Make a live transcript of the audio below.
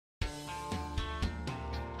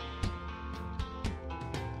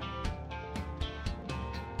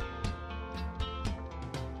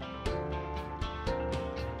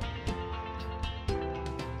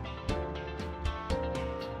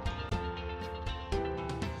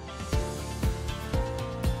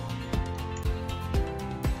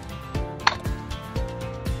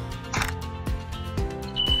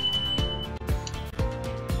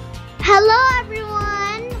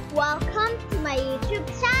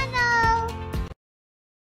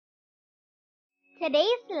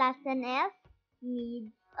Today's lesson is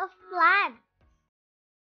Needs of Plants.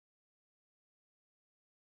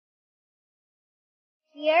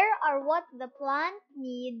 Here are what the plant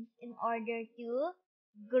needs in order to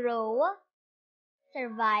grow,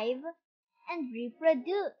 survive, and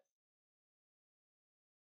reproduce.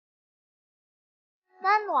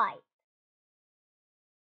 Sunlight,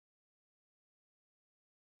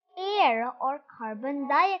 air or carbon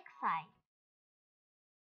dioxide,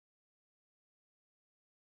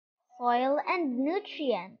 soil and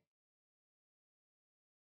nutrients,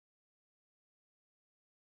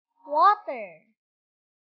 water.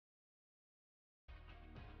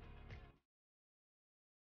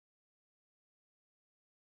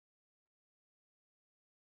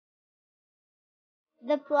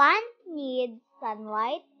 The plant needs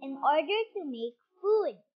sunlight in order to make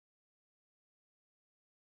food.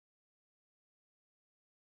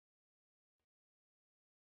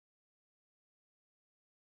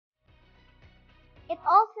 It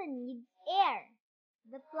also needs air.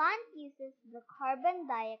 The plant uses the carbon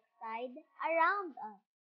dioxide around us.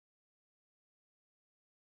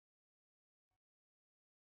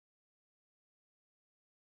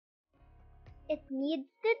 It needs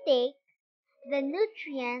to take the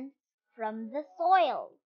nutrients from the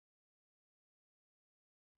soil.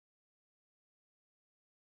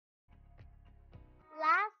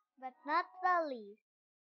 Last but not the least,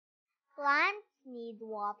 plants need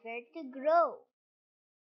water to grow.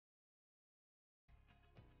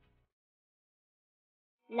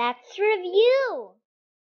 Let's review.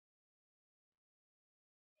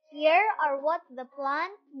 Here are what the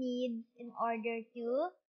plant needs in order to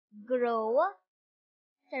grow,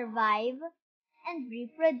 survive, and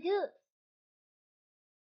reproduce.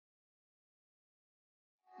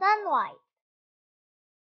 Sunlight,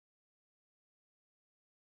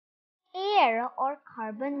 air or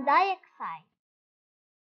carbon dioxide,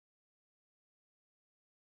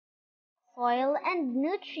 soil and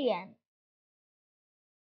nutrients,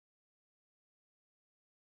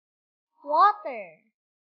 water.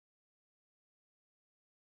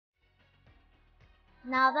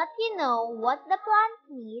 Now that you know what the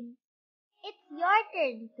plant needs, it's your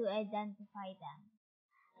turn to identify them.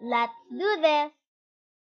 Let's do this.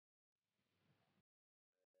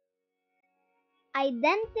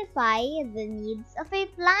 Identify the needs of a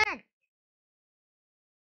plant.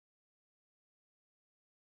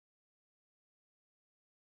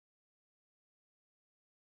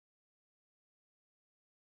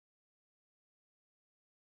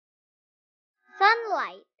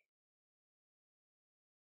 Sunlight,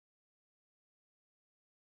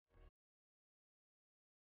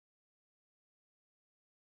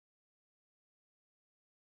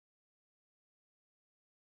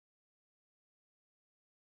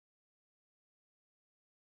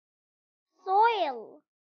 soil,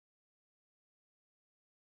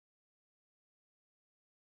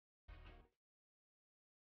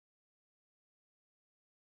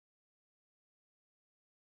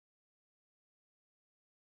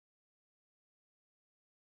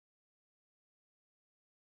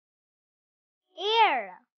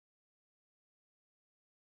 air,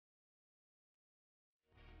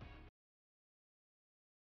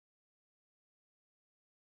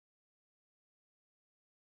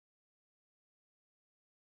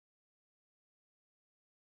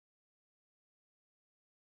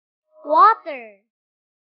 water.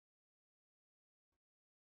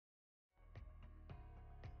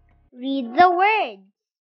 Read the words.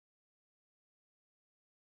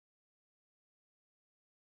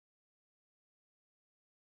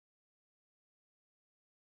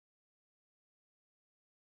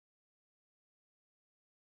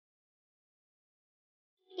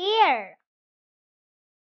 Air,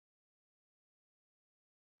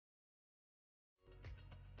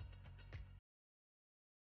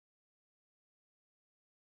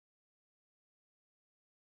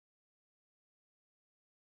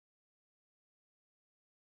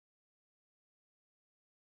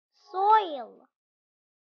 soil,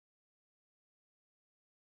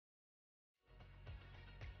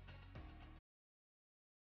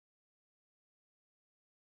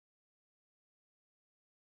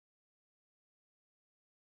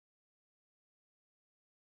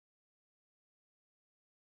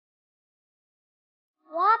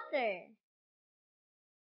 water.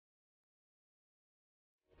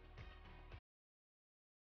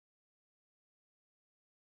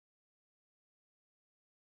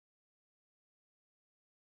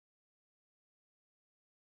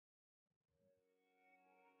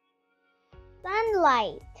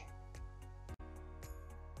 Sunlight.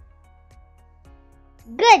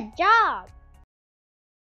 Good job!